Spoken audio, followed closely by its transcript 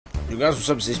You guys, what's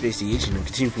up? This is basically H, and I'm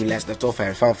continuing from the last left off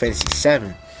at Final Fantasy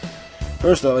 7.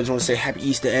 First off, I just want to say happy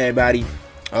Easter, everybody.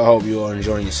 I hope you are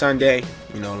enjoying your Sunday.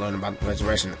 You know, learning about the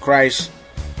resurrection of Christ,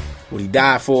 what he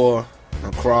died for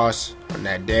on the cross on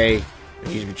that day.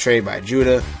 He was betrayed by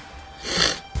Judah.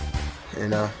 You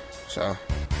know, so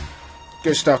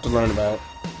good stuff to learn about.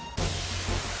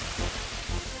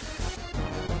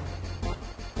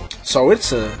 So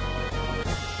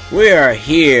we are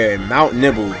here in Mount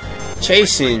Nibble,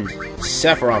 chasing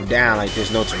Sephiroth down like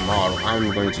there's no tomorrow.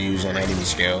 I'm going to use an enemy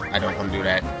skill. I don't want to do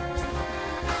that.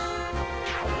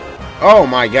 Oh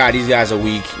my god, these guys are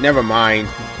weak. Never mind.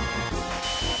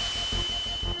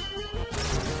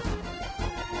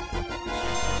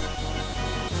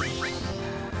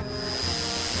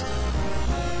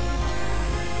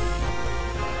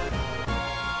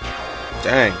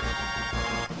 Dang.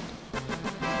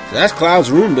 So that's Cloud's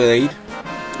Rune Blade.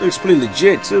 Looks pretty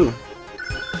legit too.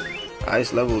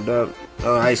 Ice leveled up.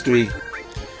 Oh, Ice 3.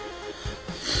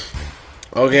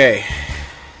 Okay.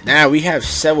 Now we have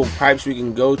several pipes we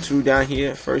can go through down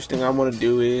here. First thing I want to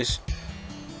do is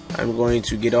I'm going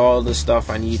to get all the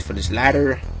stuff I need for this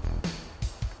ladder.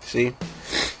 See?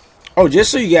 Oh,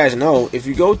 just so you guys know, if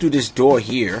you go through this door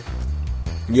here,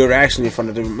 you're actually in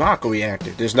front of the Mako reactor.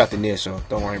 There's nothing there, so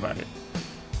don't worry about it.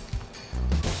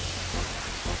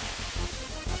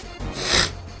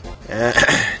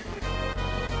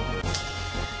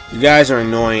 You guys are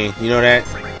annoying, you know that?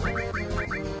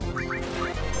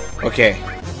 Okay.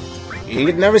 You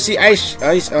can never see Ice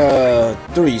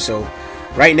 3, so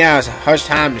right now it's Hush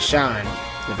time to shine.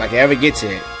 If I can ever get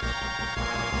to it.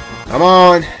 Come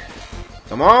on.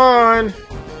 Come on.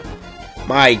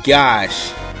 My gosh.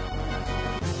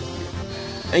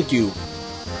 Thank you.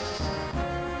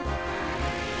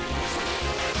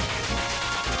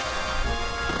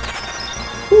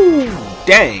 Ooh,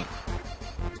 dang.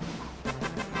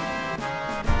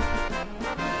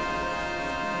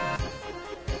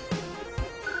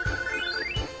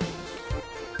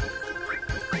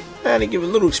 To give a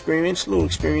little experience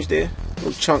there, a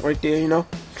little chunk right there, you know.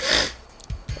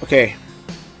 Okay,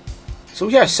 so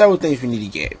we have several things we need to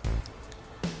get.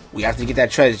 We have to get that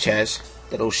treasure chest,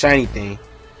 that little shiny thing,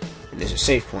 and there's a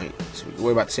save point, so we can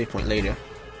worry about the save point later.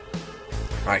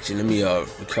 Alright, so let me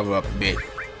recover up a bit.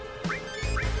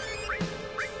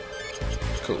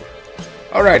 Cool.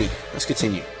 Alrighty, let's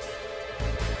continue.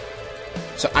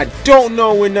 So I don't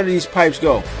know where none of these pipes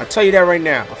go. I'll tell you that right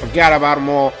now. I forgot about them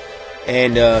all.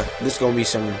 And this is gonna be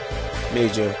some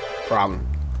major problem.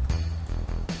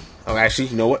 Oh, actually,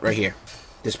 you know what? Right here,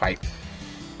 this pipe.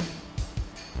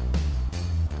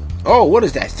 Oh, what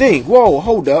is that thing? Whoa,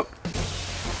 hold up.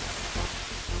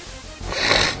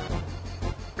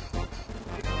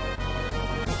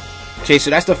 Okay,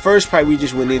 so that's the first pipe we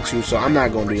just went into. So I'm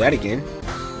not gonna do that again.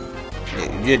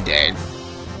 You're dead.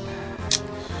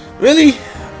 Really?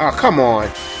 Oh, come on.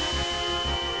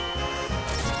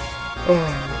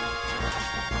 Oh.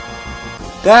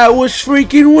 That was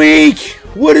freaking weak!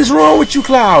 What is wrong with you,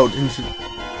 Cloud?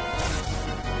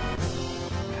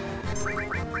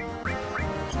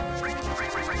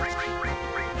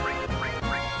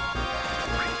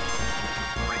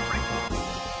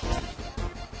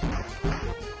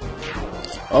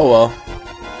 Oh well.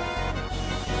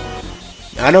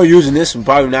 I know using this, I'm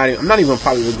not even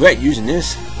probably regret using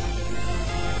this.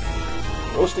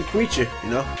 Roasted creature,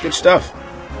 you know, good stuff.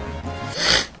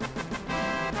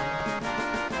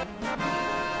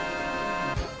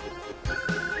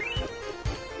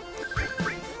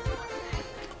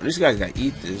 This guy's gotta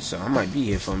eat this, so I might be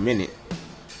here for a minute.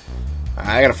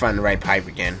 I gotta find the right pipe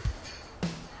again.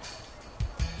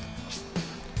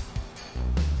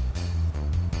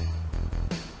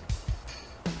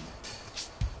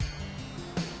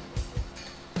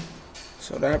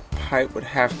 So that pipe would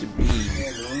have to be.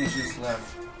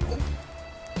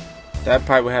 That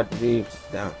pipe would have to be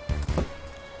down.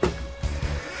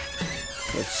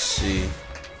 Let's see.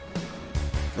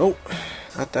 Nope,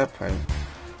 not that pipe.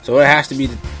 So it has to be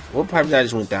the, what pipe that I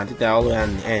just went down? I think that all the way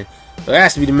down in the end. So it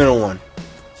has to be the middle one.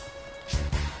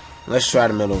 Let's try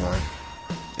the middle one.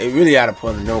 They really ought to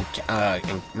put a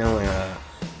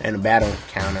and a battle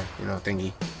counter, you know,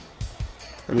 thingy.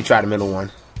 Let me try the middle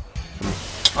one.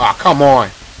 Oh, come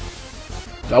on.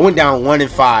 So I went down 1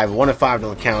 and 5. 1 and 5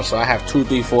 don't count, so I have 2,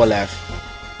 3, 4 left.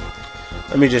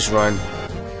 Let me just run.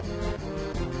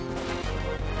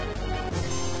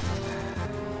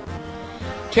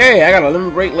 Okay, I got a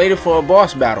limit break later for a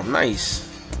boss battle. Nice.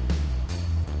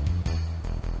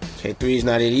 Okay, 3 is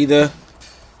not it either.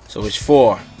 So it's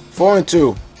 4. 4 and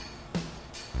 2.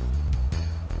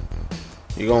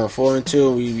 You're going 4 and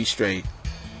 2, we be straight.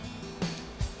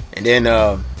 And then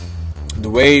the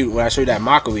way when I showed you that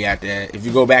mockery out there, if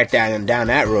you go back down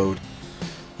that road,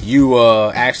 you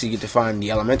actually get to find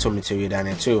the elemental material down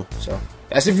there too. So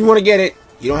that's if you want to get it.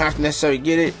 You don't have to necessarily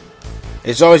get it.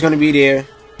 It's always going to be there,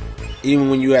 even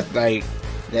when you at like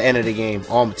the end of the game.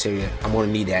 All material, I'm going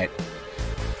to need that.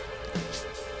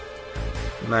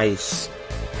 Nice.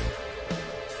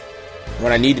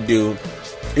 What I need to do,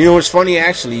 you know what's funny,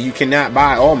 actually, you cannot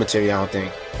buy all material, I don't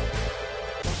think.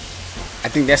 I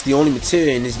think that's the only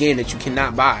material in this game that you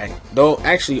cannot buy. Though,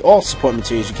 actually, all support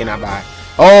materials you cannot buy.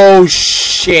 Oh,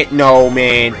 shit, no,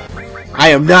 man. I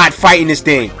am not fighting this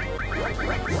thing.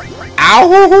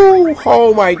 Ow!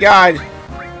 Oh, my God.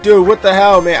 Dude, what the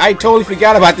hell, man? I totally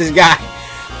forgot about this guy.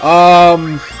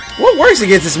 What works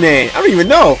against this man? I don't even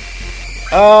know.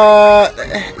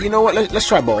 You know what? Let's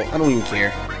try Bolt. I don't even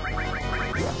care.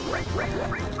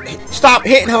 Stop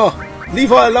hitting her. Leave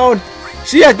her alone.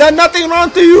 She has done nothing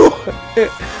wrong to you.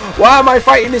 Why am I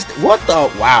fighting this? What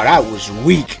the? Wow, that was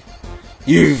weak.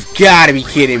 You've got to be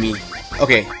kidding me.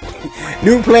 Okay.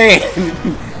 New plan.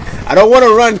 I don't want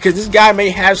to run because this guy may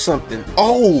have something.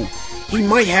 Oh, he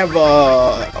might have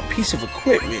a piece of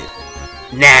equipment.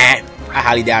 Nah, I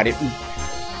highly doubt it.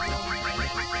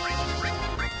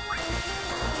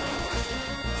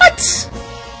 What?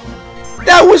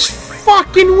 That was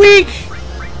fucking weak.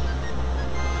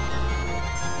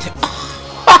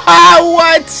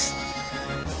 What?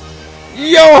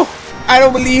 Yo, I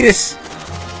don't believe this.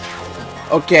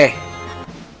 Okay.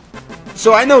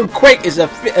 So I know Quake is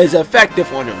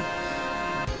effective on him.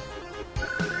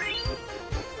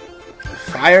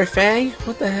 Fire Fang?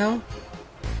 What the hell?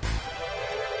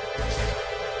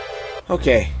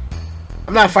 Okay.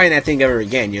 I'm not fighting that thing ever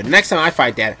again, yo. The next time I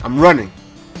fight that, I'm running.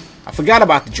 I forgot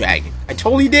about the dragon. I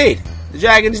totally did. The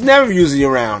dragon is never usually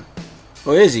around.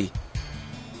 Or is he?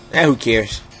 Eh, who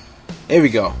cares? Here we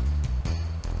go.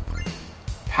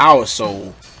 Power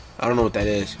Soul. I don't know what that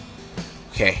is.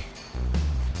 Okay.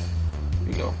 Here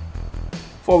we go.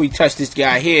 Before we touch this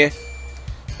guy here,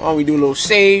 why don't we do a little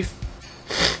save?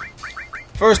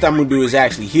 First I'm going to do is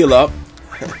actually heal up.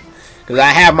 Because I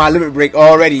have my limit break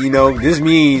already, you know. This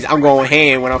means I'm going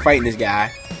ham when I'm fighting this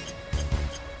guy.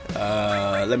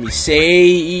 Let me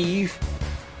save.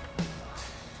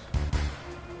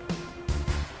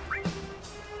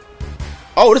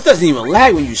 Oh, this doesn't even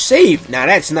lag when you save. Now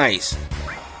that's nice.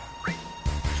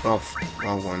 Oh,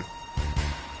 wrong one.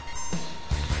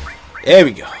 There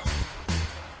we go.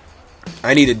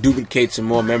 I need to duplicate some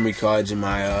more memory cards in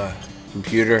my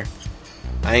computer.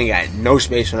 I ain't got no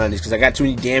space for none of this because I got too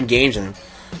many damn games on them.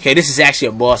 Okay, this is actually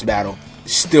a boss battle.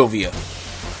 Sylvia.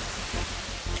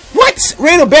 What?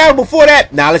 Ran a battle before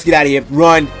that? Nah, let's get out of here.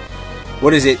 Run.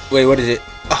 What is it? Wait, what is it?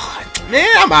 Oh, man,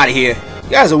 I'm out of here. You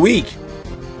guys are weak.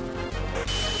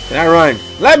 Can I run?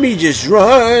 Let me just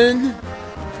run.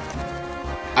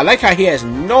 I like how he has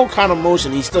no kind of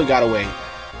motion. He still got away.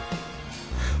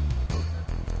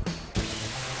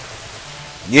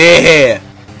 Yeah.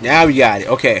 Now we got it.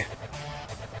 Okay.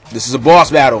 This is a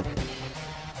boss battle.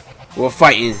 We're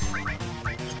fighting.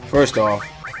 First off.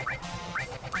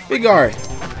 Big guard.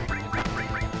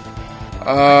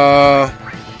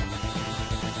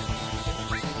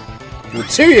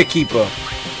 Materia Keeper.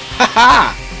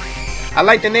 Haha. I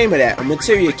like the name of that. A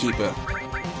Materia Keeper.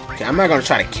 Okay, I'm not gonna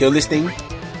try to kill this thing.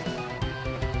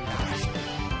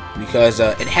 Because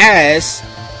it has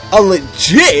a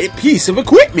legit piece of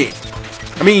equipment.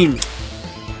 I mean,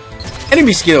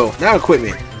 enemy skill, not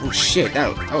equipment. Oh shit, that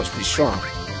was pretty strong.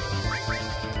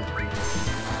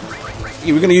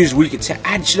 Yeah, we're gonna use weak attack.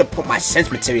 I should have put my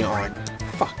sense material on.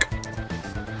 Fuck.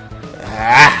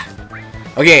 Ah.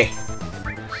 Okay.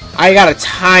 I gotta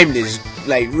time this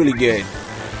like really good.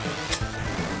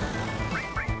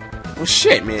 Well,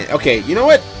 shit, man. Okay, you know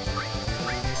what?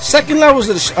 Second levels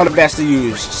are the best to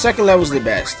use. Second levels are the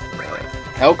best.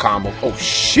 Hell combo. Oh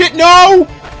shit, no!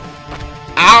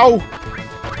 Ow!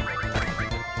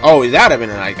 Oh, that would have been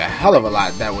like a hell of a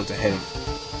lot. That was a hit.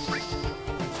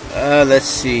 Let's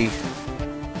see.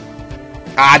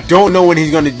 I don't know when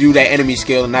he's gonna do that enemy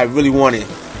skill, and I really want it.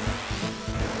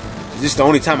 This is the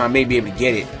only time I may be able to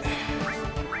get it.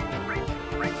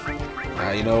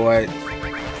 You know what?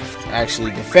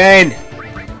 Actually, defend!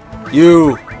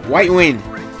 You! White Wind!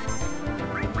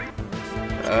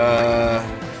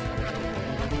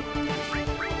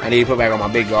 I need to put back on my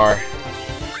big guard.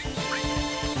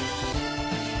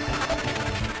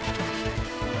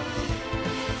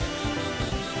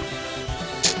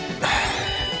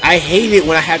 I hate it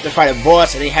when I have to fight a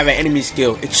boss and they have an enemy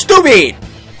skill. It's stupid!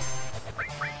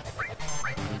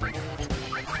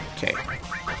 Okay.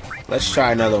 Let's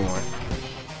try another one.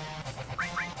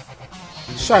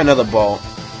 Let's try another ball.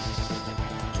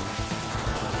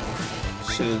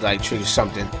 Should have like triggered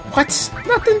something. What?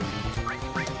 Nothing.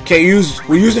 Okay,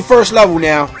 we'll use the first level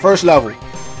now. First level.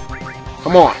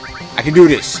 Come on, I can do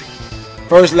this.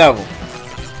 First level.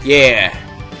 Yeah.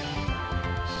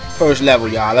 First level,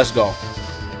 y'all. Let's go.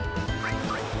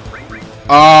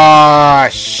 Ah,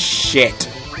 shit.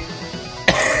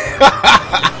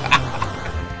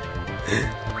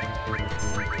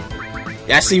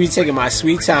 Y'all see me taking my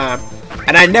sweet time.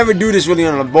 And I never do this really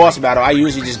on a boss battle. I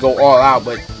usually just go all out.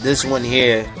 But this one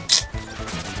here,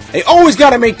 they always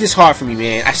gotta make this hard for me,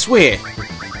 man. I swear.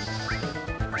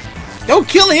 Don't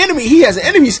kill the enemy. He has an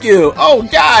enemy skill. Oh,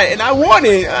 God. And I want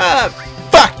it.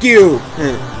 Fuck you.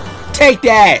 Take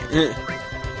that.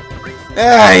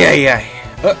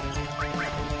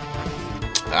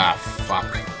 Ah, fuck.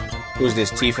 Who's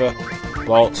this? Tifa?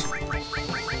 Bolt?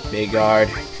 Big Guard?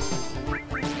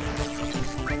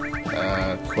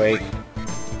 Quake?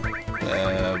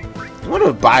 I wonder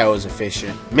if Bio is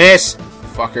efficient. Miss!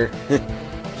 Fucker.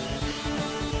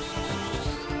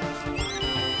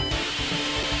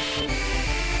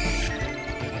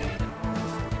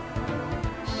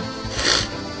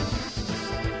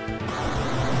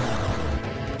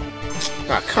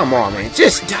 Ah, come on, man.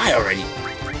 Just die already.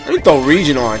 Let me throw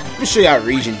Region on. Let me show y'all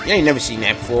Region. You ain't never seen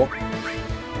that before.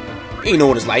 You ain't know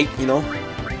what it's like, you know.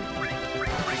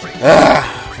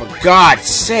 For God's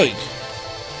sake.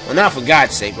 Well, not for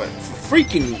God's sake, but for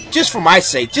freaking, just for my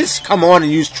sake. Just come on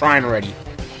and use Trine already.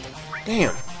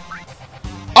 Damn.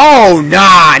 Oh,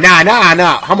 nah.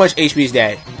 How much HP is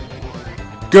that?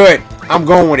 Good. I'm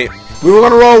going with it. We were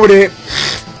gonna roll with it.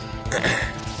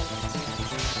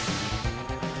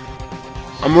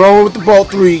 I'm rolling with the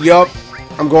Bolt 3, yup.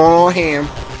 I'm going on ham.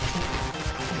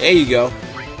 There you go.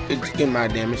 Get my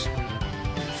damage.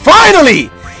 Finally!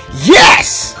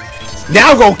 Yes!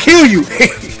 Now I'm gonna kill you.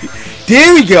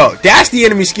 There we go. That's the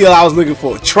enemy skill I was looking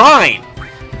for. Trine.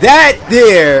 That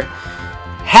there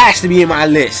has to be in my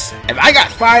list. If I got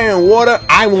fire and water,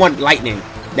 I want lightning.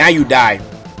 Now you die.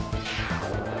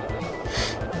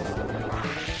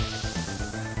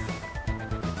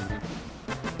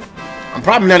 I'm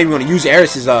probably not even going to use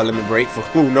Eris's limit break for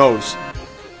who knows.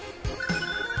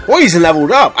 Poison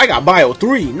leveled up. I got Bio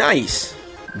 3. Nice.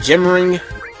 Gem ring.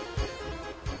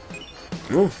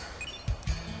 Ooh.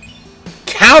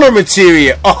 Counter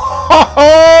materia.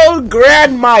 Oh,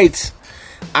 Grand Might.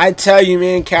 I tell you,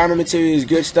 man, counter materia is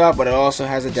good stuff, but it also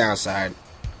has a downside.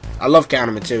 I love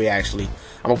counter materia, actually.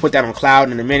 I'm going to put that on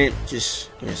Cloud in a minute. Just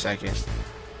give me a second.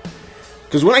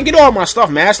 Because when I get all my stuff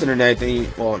mastered and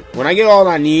everything, well, when I get all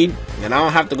I need, and I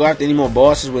don't have to go after any more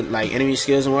bosses with, like, enemy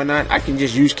skills and whatnot, I can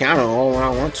just use counter all when I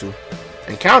want to.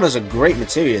 And counter's a great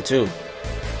materia, too.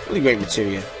 Really great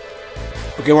materia.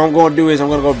 Okay, what I'm going to do is I'm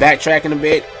going to go backtracking a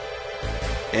bit.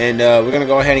 And we're going to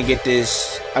go ahead and get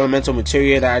this elemental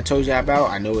materia that I told you about.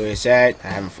 I know where it's at. I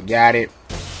haven't forgot it.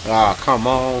 Oh, come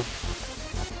on.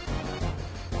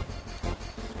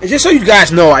 And just so you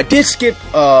guys know, I did skip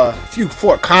a few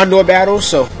Fort Condor battles,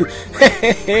 so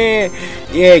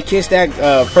yeah, kiss that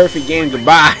perfect game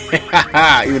goodbye.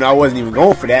 Even though I wasn't even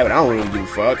going for that, but I don't really give a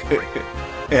fuck.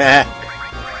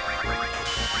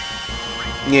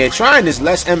 Yeah, trying this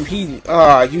less MP.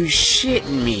 Oh, you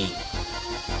shitting me.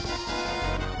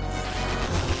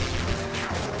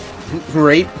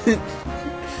 Rape.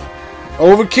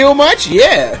 Overkill much?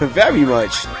 Yeah, very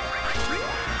much.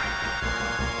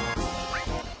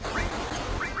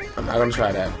 I'm not gonna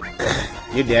try that.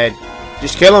 You're dead.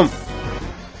 Just kill him.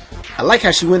 I like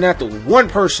how she went after one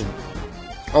person.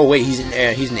 Oh wait, he's in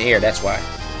air. He's in the air. That's why.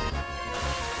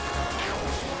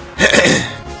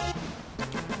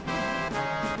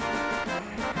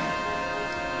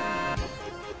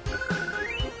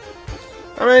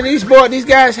 I mean, these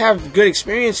guys have good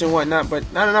experience and whatnot, but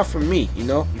not enough for me. You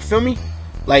know, you feel me?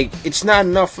 Like, it's not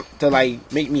enough to like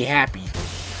make me happy.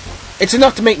 It's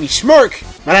enough to make me smirk,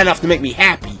 but not enough to make me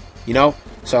happy. You know?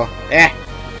 So,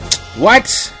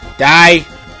 what? Die.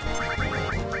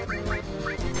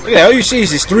 Look at that. All you see is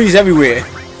just threes everywhere.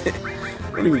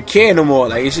 I don't even care no more.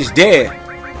 Like, it's just there.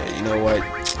 Yeah, you know what?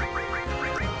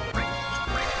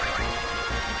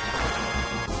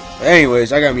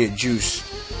 Anyways, I got me a juice.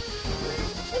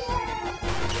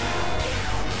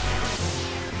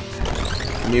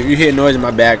 I mean, if you hear noise in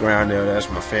my background there, that's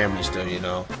my family still, you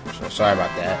know. So, sorry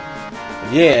about that.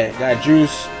 But yeah, got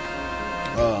juice.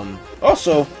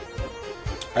 Also,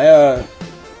 I,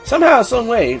 somehow, some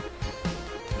way,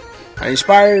 I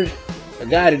inspired a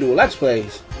guy to do Let's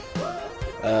Plays.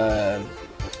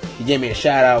 He gave me a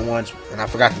shout out once, and I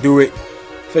forgot to do it.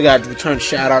 Forgot to return the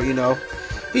shout out, you know.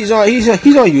 He's on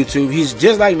YouTube. He's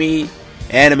just like me,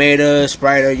 animator,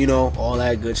 spriter, you know, all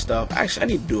that good stuff. Actually, I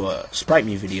need to do a Sprite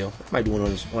Me video. I might do one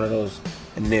of those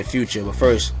in the near future. But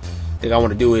first, the thing I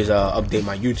want to do is update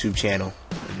my YouTube channel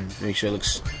and make sure it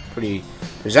looks pretty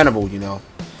presentable, you know.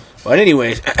 But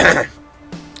anyways,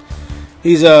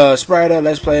 he's a spriter,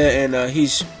 Let's Player, and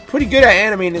he's pretty good at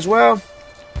animating as well.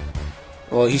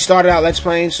 Well, he started out Let's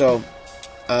Playing, so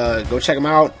go check him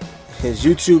out. His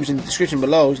YouTube's in the description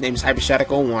below. His name is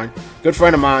Hyperstatic01. Good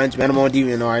friend of mine. Met him on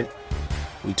DeviantArt.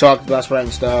 We talked about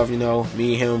spriting stuff, you know,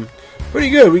 me and him.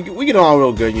 Pretty good. We get on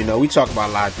real good, you know. We talk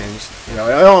about a lot of things. You know,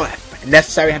 it don't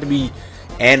necessarily have to be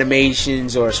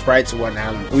animations or sprites or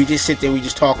whatnot. We just sit there, we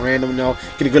just talk random, you know,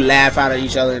 get a good laugh out of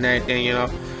each other and everything, you know.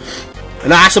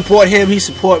 And I support him, he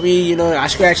support me, you know. I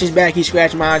scratch his back, he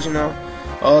scratch mine, you know.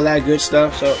 All that good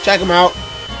stuff. So check him out.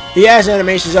 He has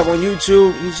animations up on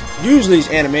YouTube. He's usually his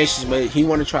animations, but he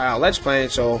want to try out Let's Playing,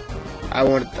 so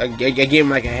I gave him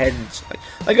like a head,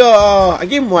 I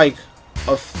gave him like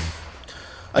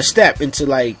a step into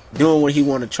like doing what he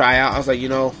want to try out. I was like, you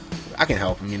know, I can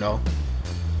help him, you know.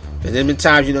 There's been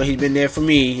times, you know, he's been there for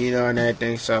me, you know, and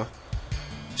everything. So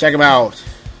check him out.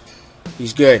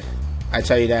 He's good. I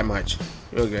tell you that much.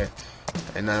 Real good.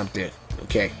 And I'm there.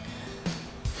 Okay.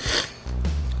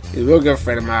 He's a real good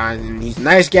friend of mine, and he's a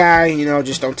nice guy, you know,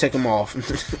 just don't take him off.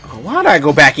 Why did I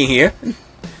go back in here?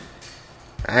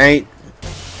 Alright.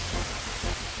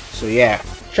 So, yeah,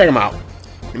 check him out.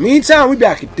 In the meantime, we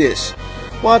back at this.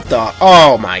 What the?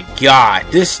 Oh, my God.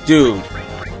 This dude.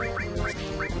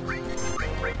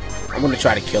 I'm going to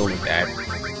try to kill him with that.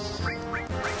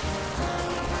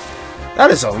 That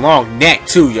is a long neck,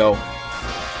 too, yo.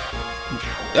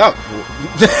 Oh.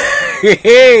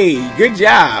 Hey, good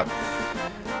job.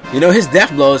 You know, his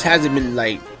death blows hasn't been,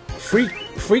 like,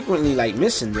 frequently, like,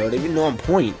 missing, though. They've been on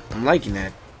point. I'm liking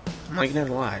that. I'm liking that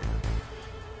a lot.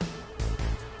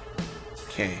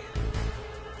 Okay.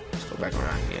 Let's go back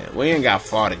around here. We ain't got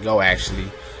far to go, actually.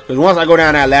 Because once I go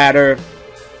down that ladder,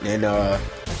 and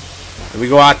we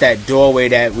go out that doorway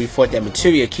that we fought that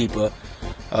Materia Keeper,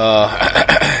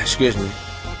 excuse me,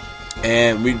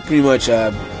 and we pretty much,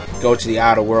 go to the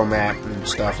outer world map and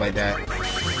stuff like that.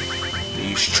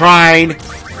 The shrine.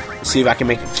 See if I can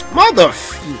make it. Mother.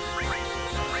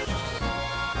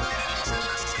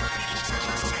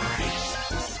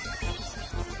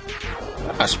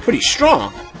 That's pretty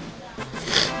strong.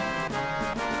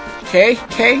 Okay,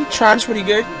 Tron's pretty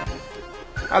good.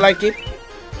 I like it.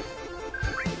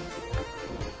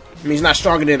 I mean, he's not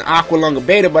stronger than Aqualunga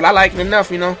Beta, but I like it enough,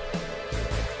 you know.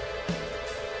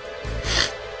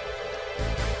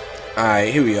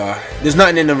 Alright, here we are. There's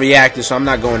nothing in the reactor, so I'm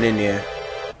not going in there.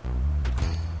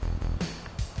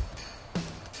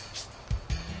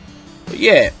 But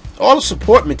yeah, all the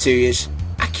support materials,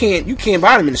 you can't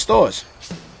buy them in the stores.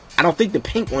 I don't think the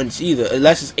pink ones either,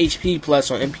 unless it's HP plus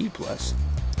or MP plus.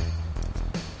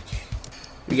 Okay.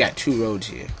 We got two roads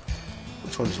here.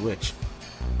 Which one is which?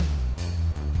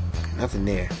 Nothing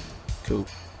there. Cool.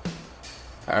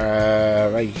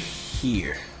 Right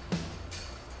here.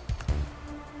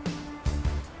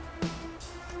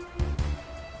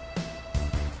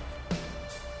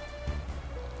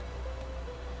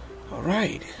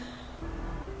 Alright.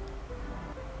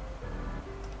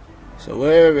 So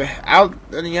we're out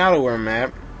in the outer world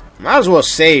map. Might as well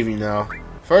save, you know.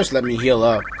 First, let me heal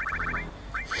up.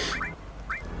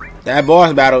 That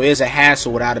boss battle is a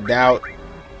hassle without a doubt.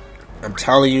 I'm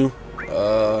telling you.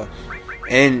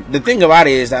 And the thing about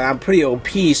it is that I'm pretty OP,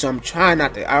 so I'm trying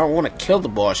not to. I don't want to kill the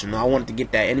boss, you know. I want to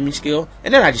get that enemy skill,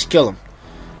 and then I just kill him.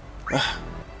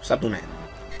 Stop doing that.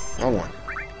 Wrong one.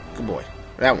 Good boy.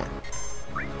 That one.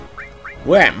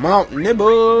 We're at Mount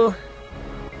Nibble.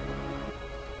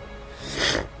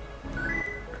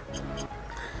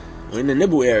 We're in the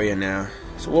Nibble area now.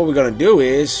 So what we're gonna do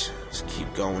is just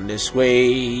keep going this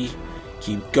way.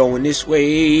 Keep going this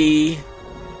way.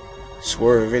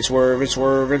 Swerving, swerving,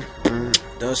 swerving.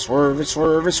 The swerving,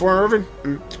 swerving, swerving.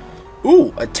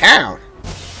 Ooh, a town.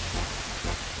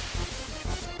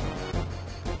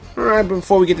 Alright,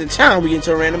 before we get to town, we get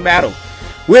into a random battle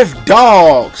with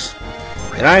dogs.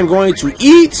 And I'm going to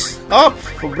eat up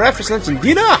for breakfast, lunch, and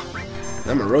dinner.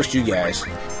 I'm gonna roast you guys.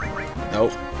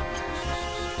 Nope.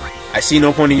 I see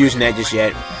no point in using that just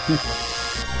yet.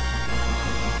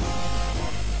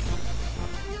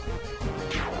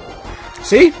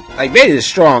 See? Like, Beta is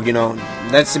strong, you know.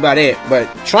 That's about it.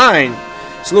 But Trine,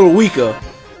 it's a little weaker.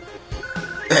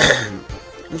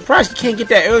 I'm surprised you can't get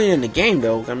that earlier in the game,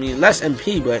 though. I mean, less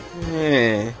MP, but...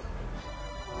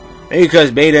 Maybe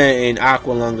because Beta and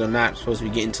Aqualung are not supposed to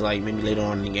be getting to, like, maybe later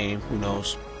on in the game. Who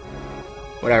knows?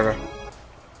 Whatever.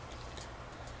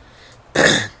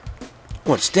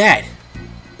 What's that?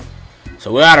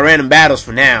 So we're out of random battles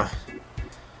for now.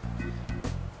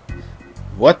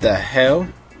 What the hell?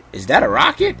 Is that a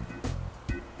rocket?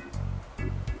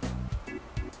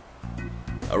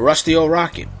 A rusty old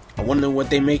rocket. I wonder what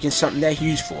they're making something that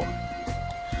huge for.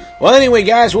 Well, anyway,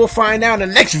 guys, we'll find out in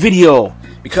the next video.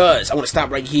 Because I want to stop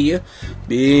right here.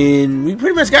 We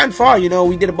pretty much gotten far, you know.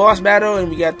 We did a boss battle and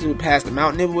we got to pass the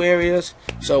Mount Nibble areas.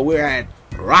 So we're at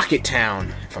Rocket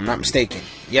Town, if I'm not mistaken.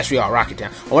 Yes, we are Rocket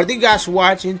Town. I want to thank you guys for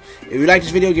watching. If you like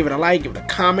this video, give it a like, give it a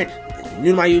comment. If you're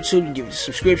new to my YouTube, you can give it a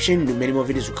subscription. Many more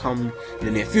videos will come in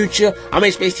the near future. I'm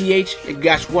HSpaceTH. Thank you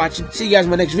guys for watching. See you guys in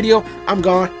my next video. I'm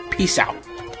gone. Peace out.